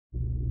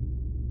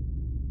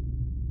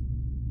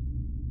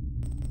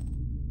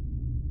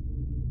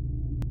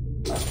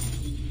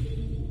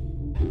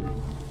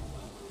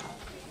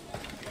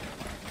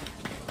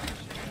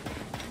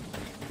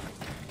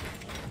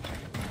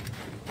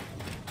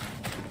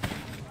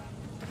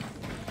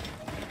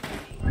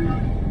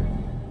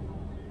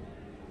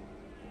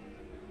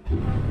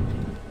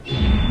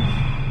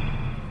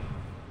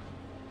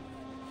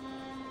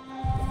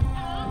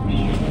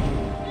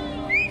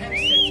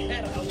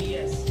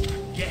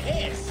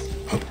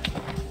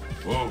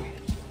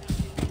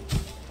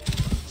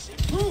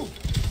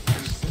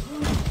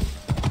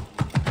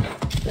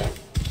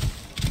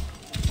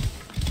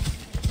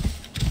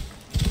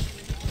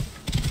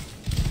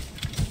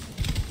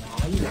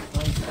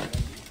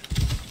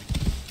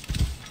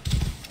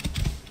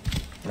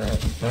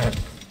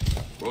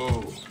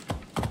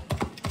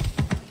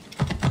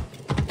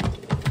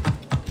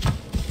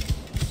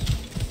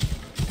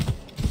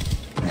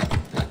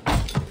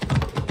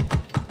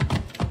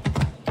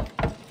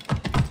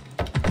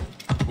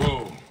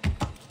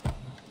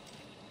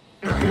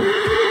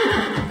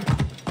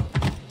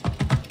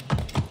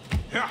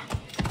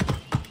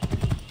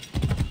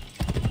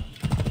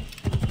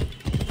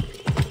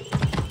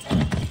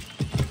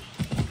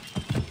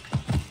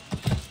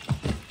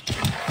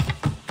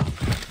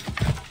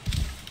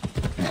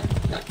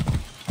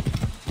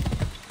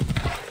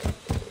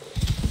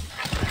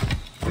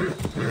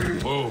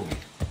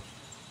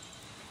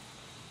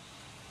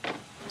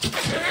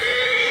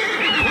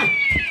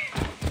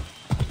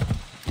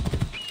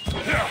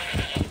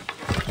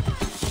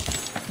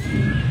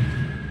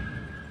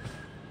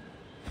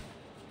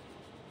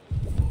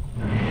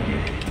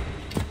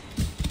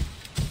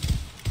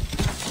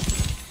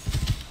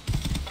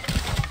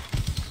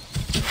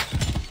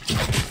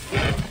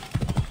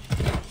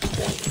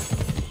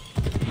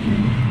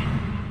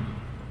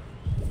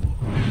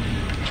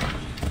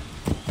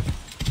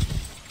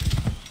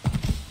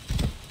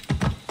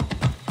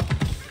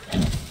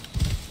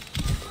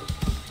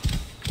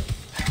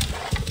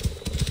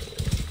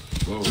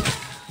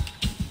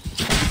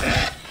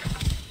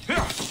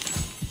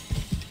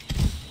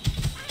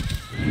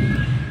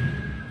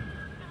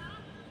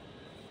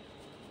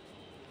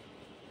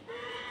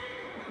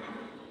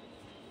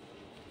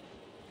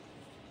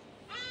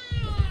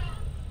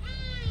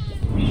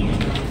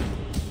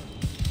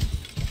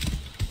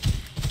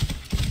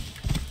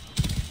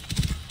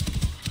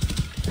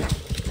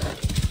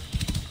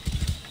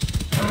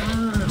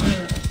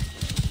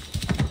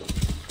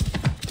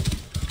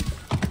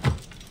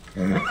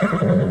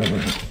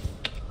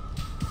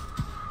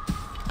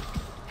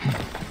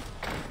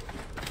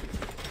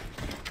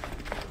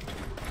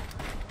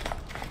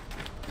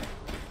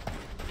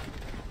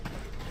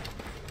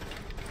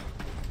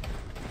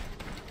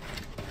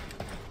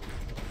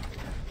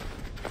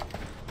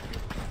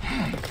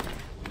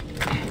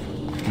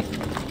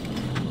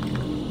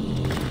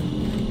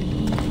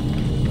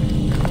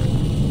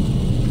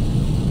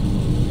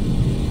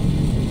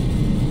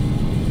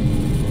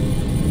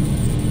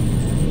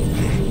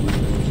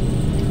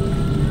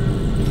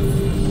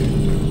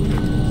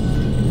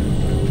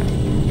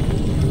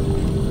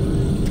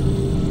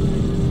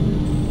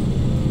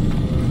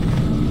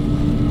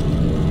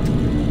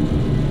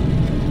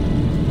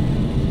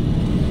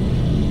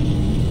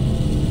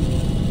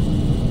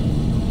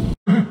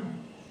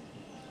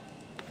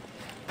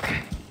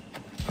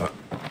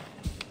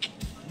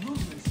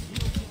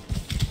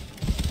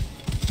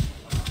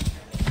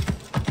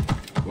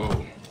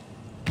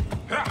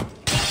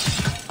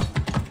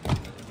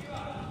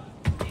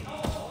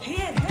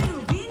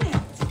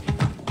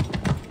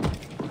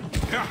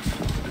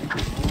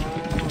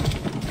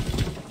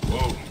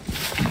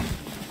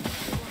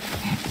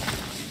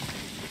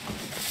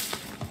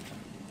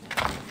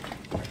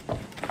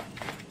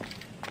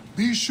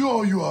Be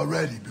sure you are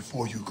ready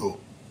before you go.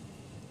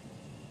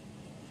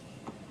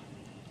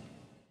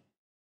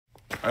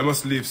 I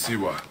must leave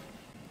Siwa.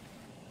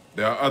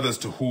 There are others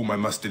to whom I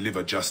must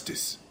deliver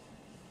justice.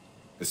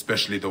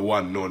 Especially the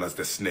one known as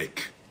the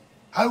Snake.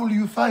 How will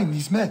you find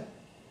these men?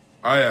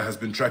 Aya has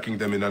been tracking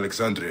them in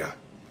Alexandria.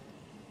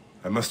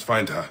 I must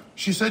find her.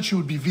 She said she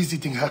would be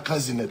visiting her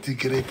cousin at the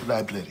Great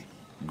Library.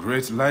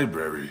 Great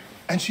Library?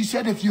 And she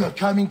said if you are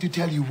coming to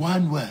tell you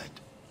one word.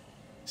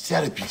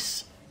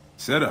 Serapis.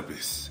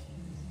 Serapis?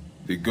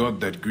 The god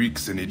that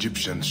Greeks and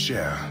Egyptians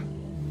share.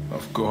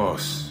 Of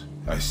course,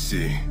 I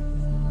see.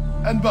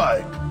 And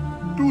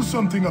Mike, do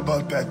something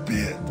about that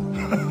beard.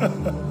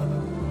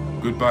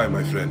 Goodbye,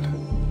 my friend.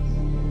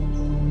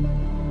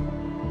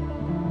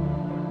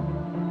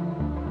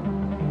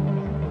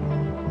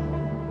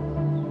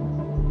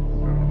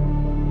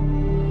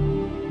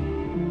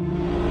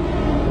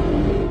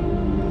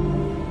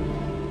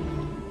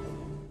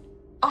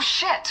 Oh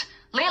shit!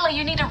 Layla,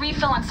 you need a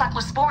refill on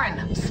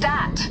cyclosporin.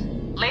 Stat!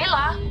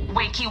 Layla!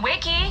 Wakey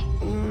wakey!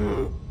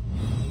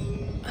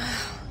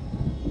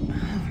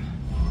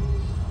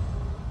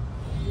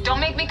 Don't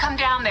make me come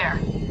down there.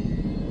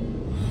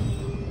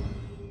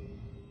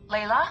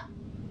 Layla?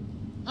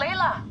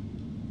 Layla!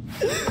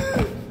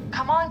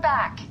 Come on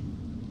back.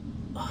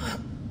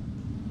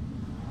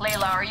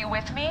 Layla, are you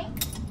with me?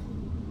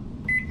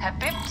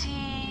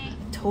 Habibti.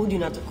 told you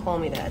not to call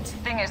me that.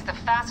 Thing is, the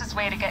fastest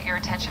way to get your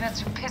attention is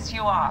to piss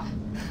you off.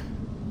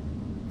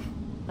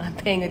 I'm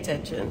paying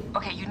attention.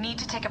 Okay, you need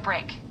to take a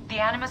break. The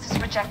Animus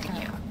is rejecting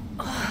you.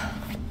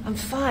 I'm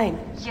fine.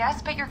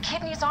 Yes, but your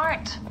kidneys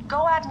aren't.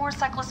 Go add more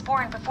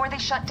cyclosporin before they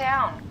shut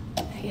down.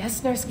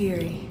 Yes, Nurse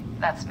Geary.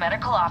 That's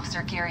Medical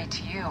Officer Geary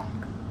to you.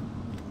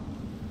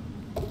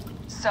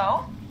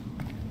 So?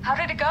 How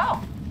did it go?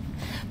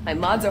 My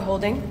mods are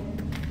holding.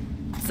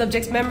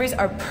 Subject's memories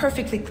are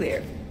perfectly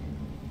clear.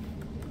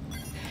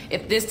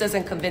 If this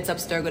doesn't convince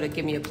Abstergo to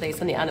give me a place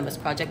on the Animus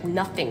Project,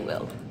 nothing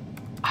will.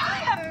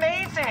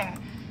 Amazing!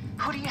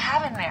 Who do you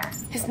have in there?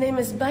 His name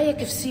is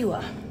Bayek of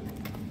Siwa.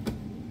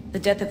 The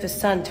death of his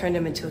son turned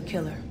him into a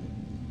killer.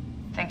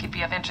 Think you'd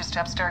be of interest to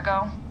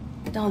Abstergo?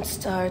 Don't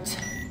start.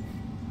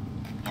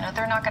 You know,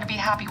 they're not going to be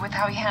happy with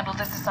how he handled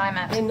this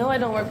assignment. They know I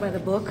don't work by the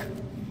book.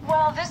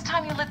 Well, this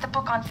time you lit the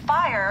book on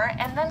fire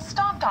and then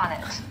stomped on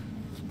it.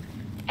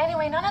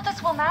 Anyway, none of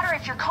this will matter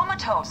if you're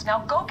comatose. Now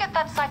go get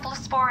that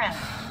cyclosporin.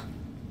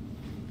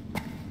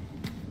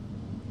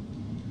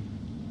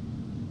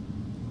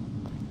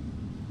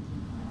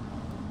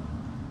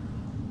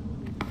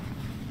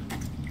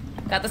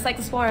 Got the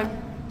cyclosporin.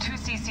 2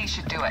 cc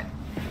should do it.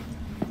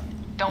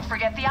 Don't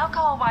forget the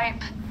alcohol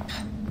wipe.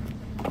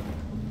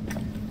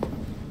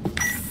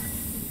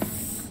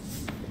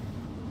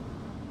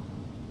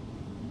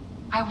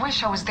 I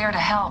wish I was there to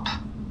help.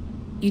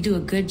 You do a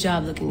good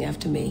job looking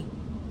after me,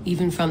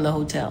 even from the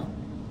hotel.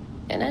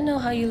 And I know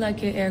how you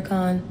like your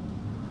aircon.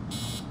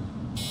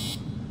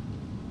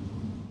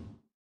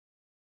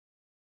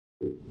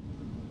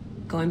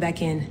 Going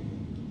back in.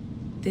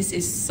 This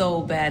is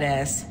so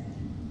badass.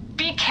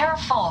 Be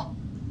careful.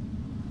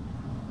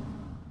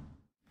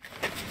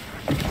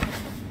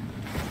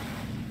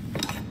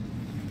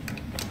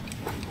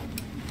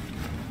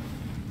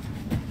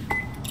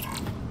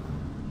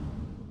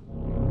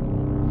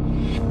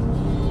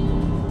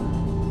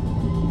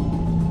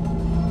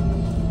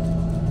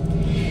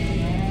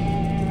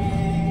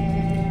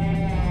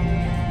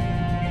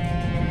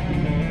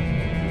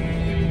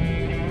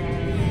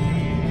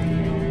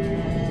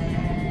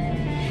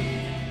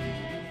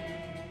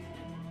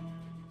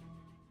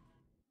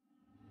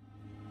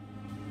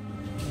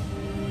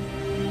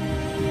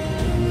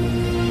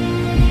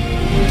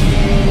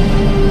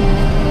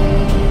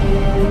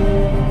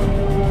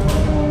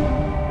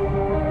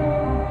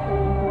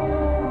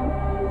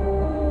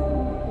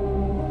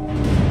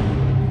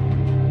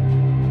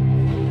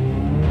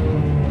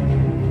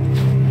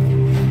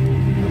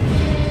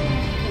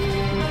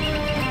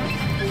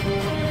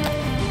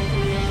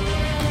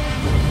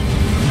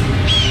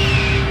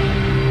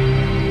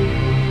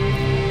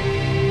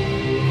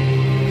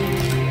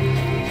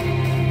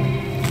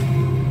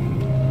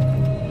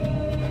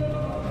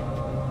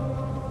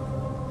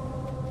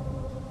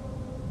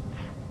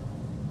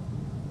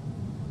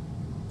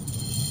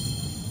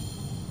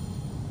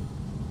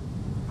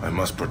 I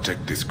must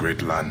protect this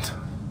great land.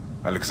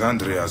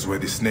 Alexandria is where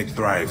the snake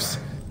thrives.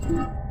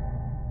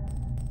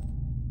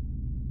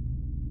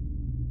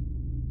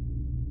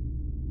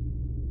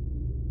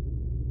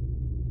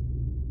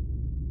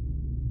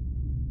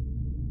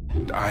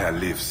 And Aya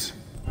lives.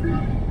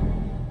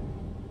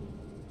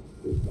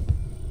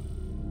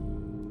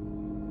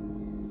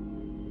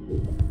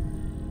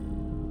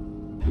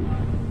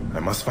 I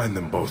must find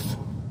them both.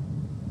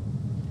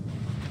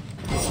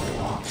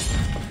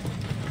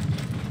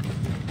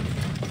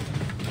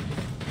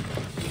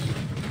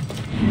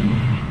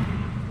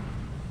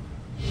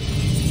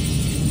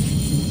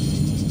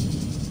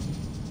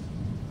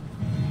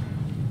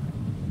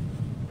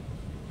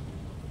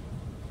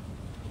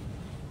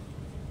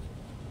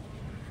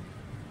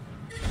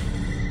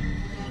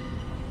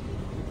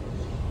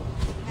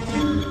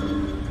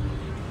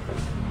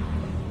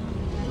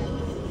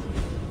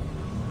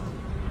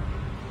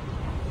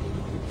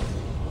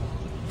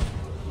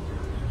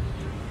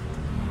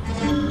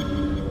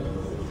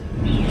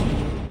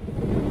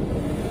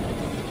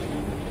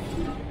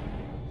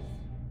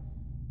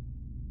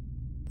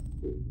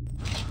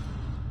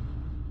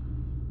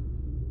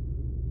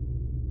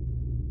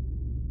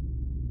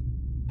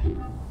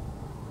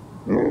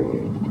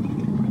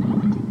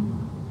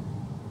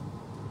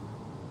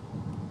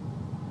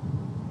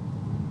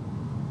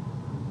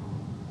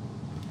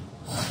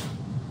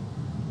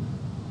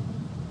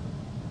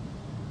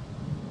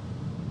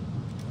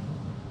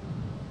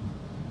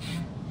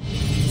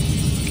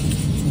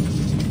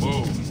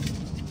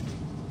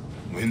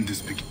 Wind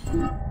is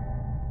picking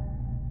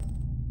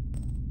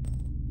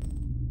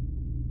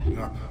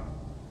up.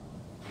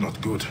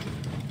 Not good.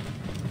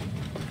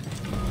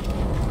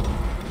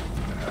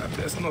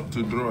 Best not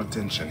to draw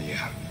attention here.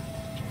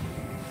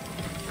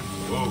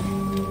 Whoa.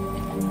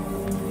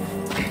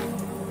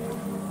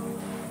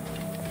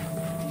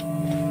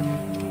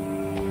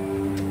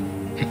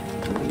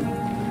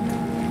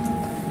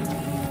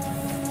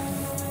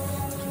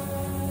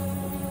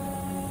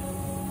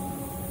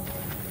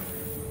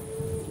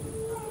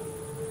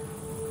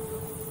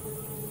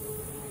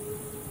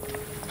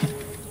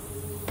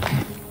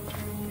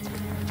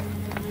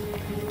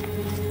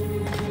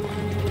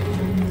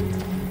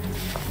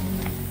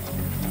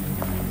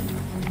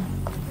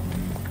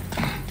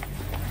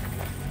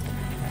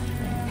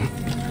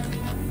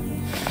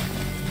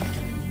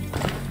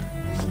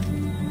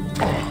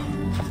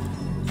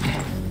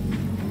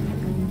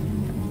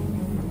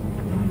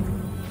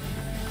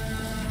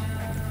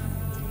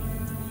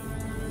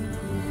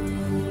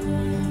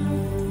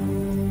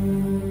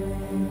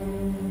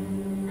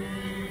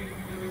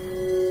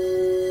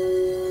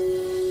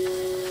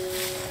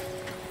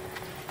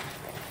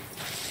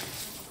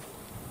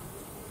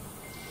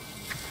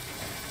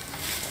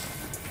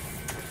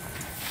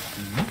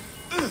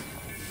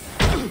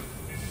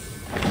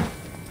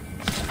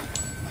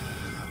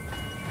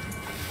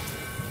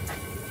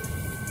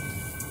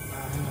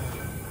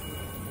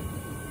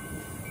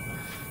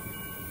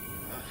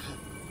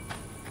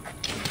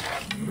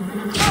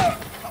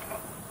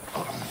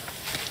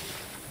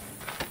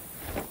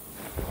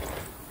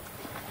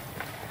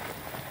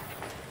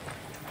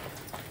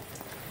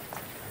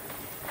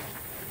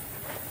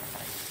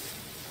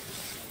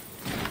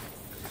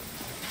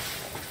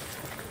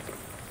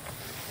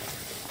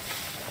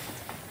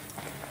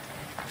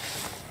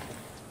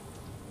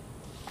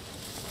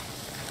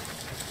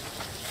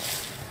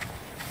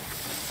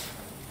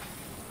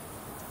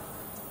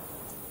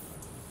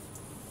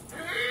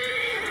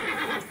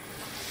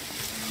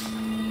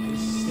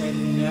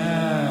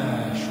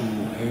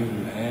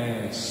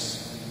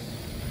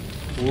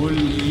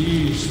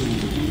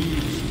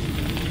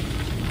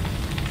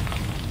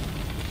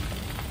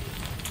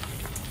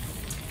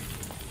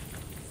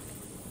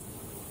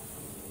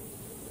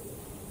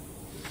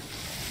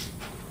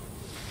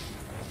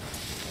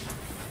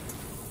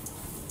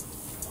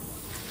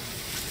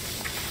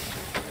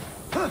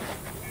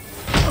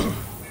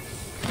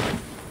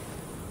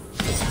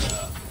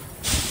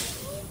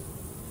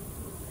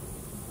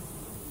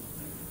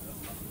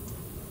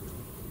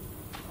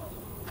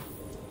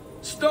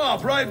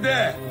 Stop right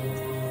there!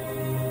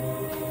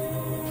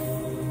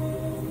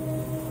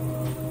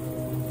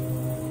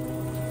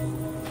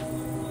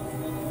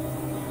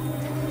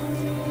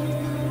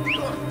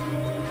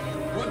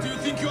 What do you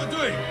think you're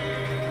doing?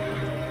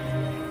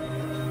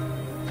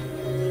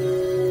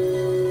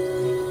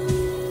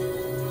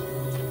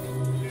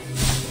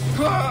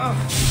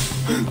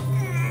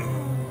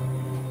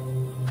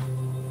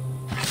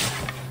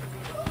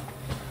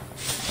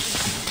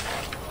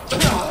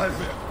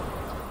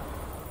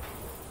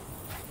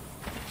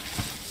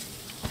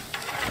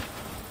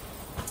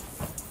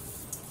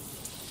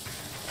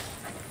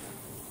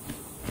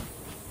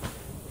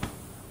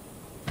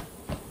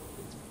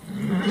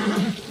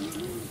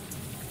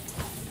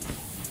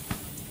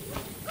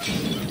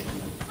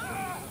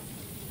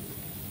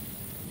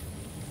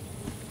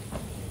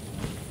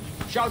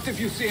 Shout if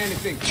you see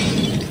anything.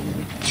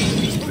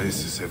 This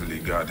place is heavily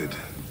guarded.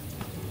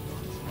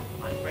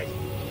 I'm ready.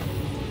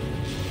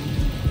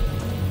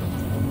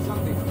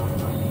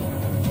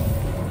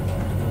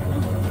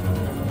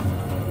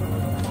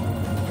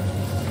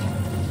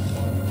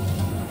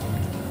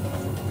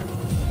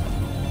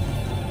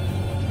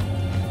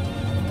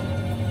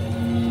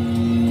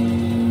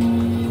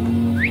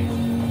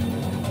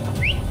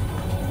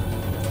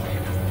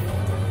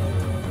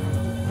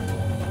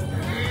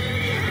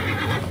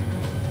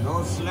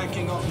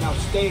 Slacking off now.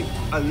 Stay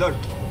alert.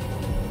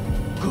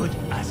 Good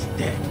as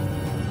dead.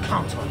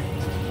 Count on it.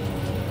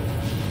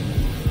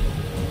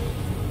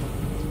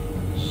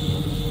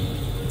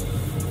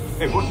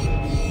 Hey, what?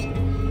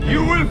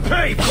 You will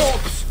pay,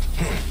 corpse!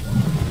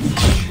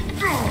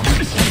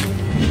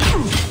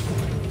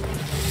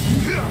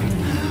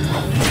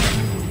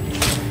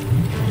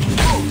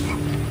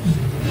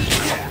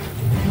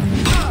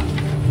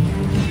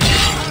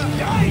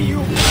 Die,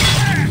 you!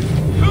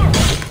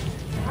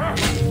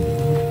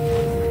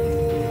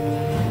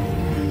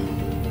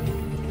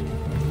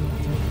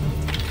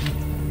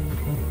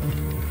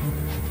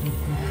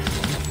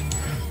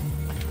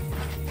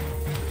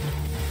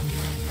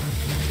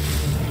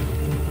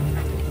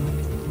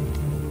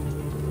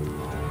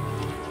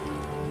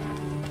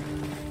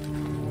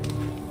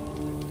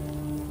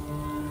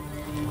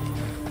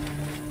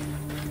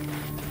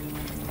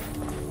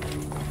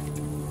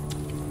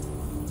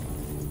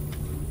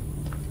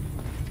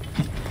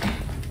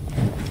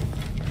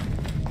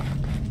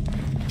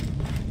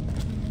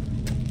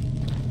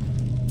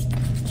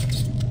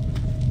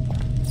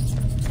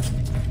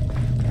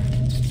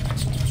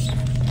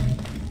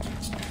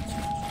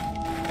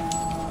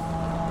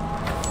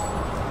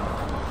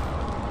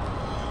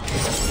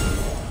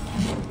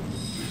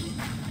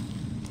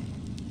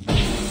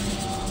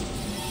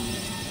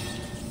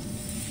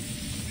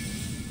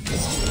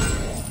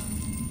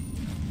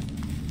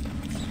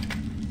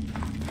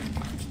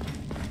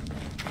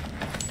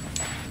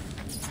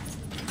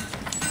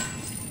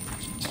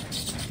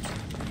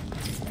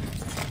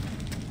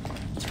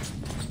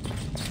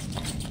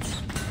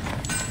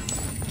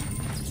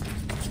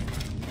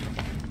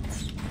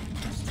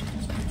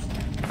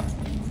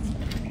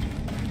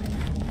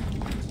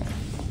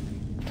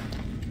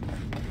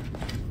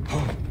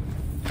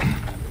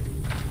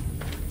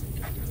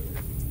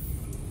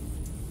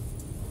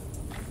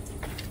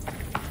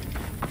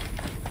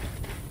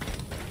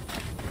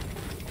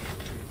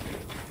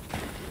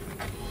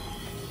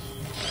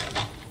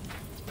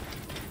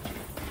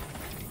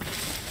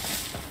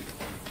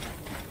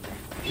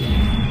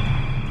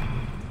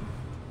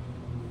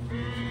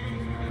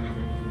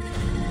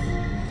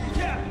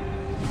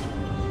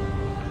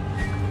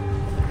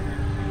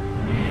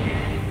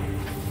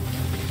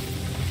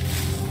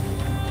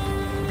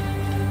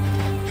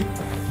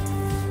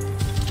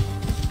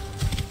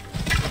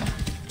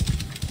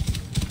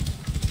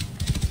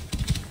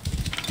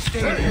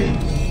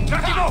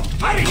 Tactical!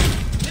 Hurry!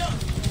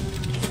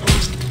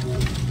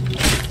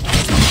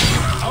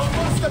 Our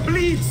monster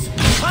bleeds!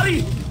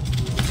 Hurry!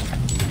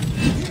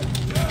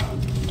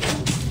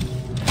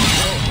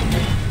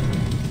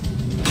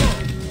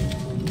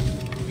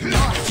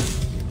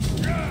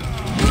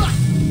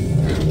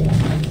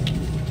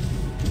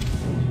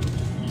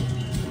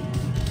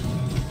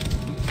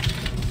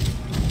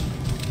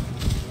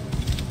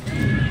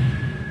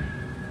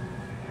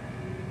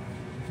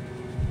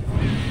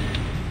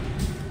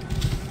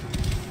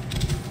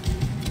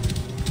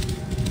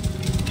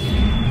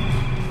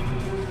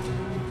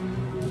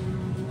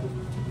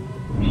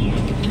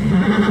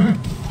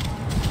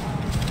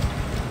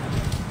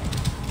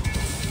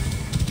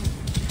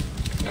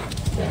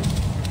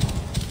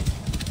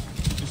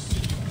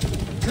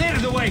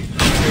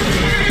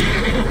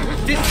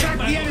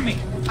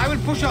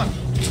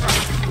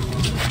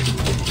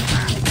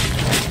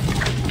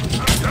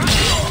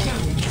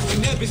 My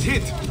nerve is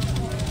hit.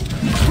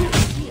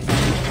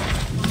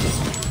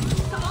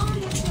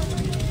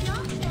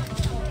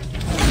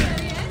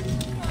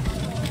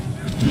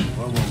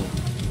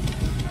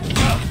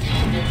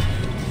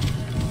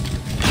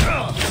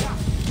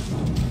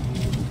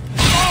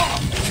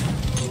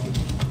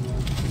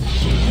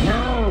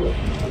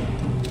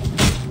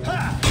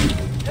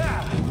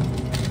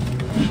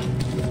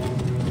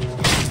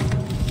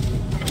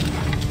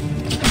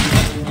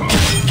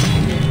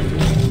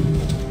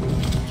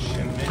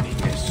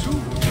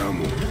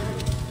 Amun.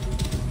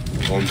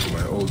 Home to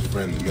my old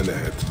friend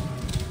Menehet.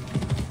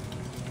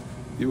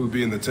 He will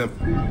be in the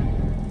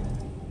temple.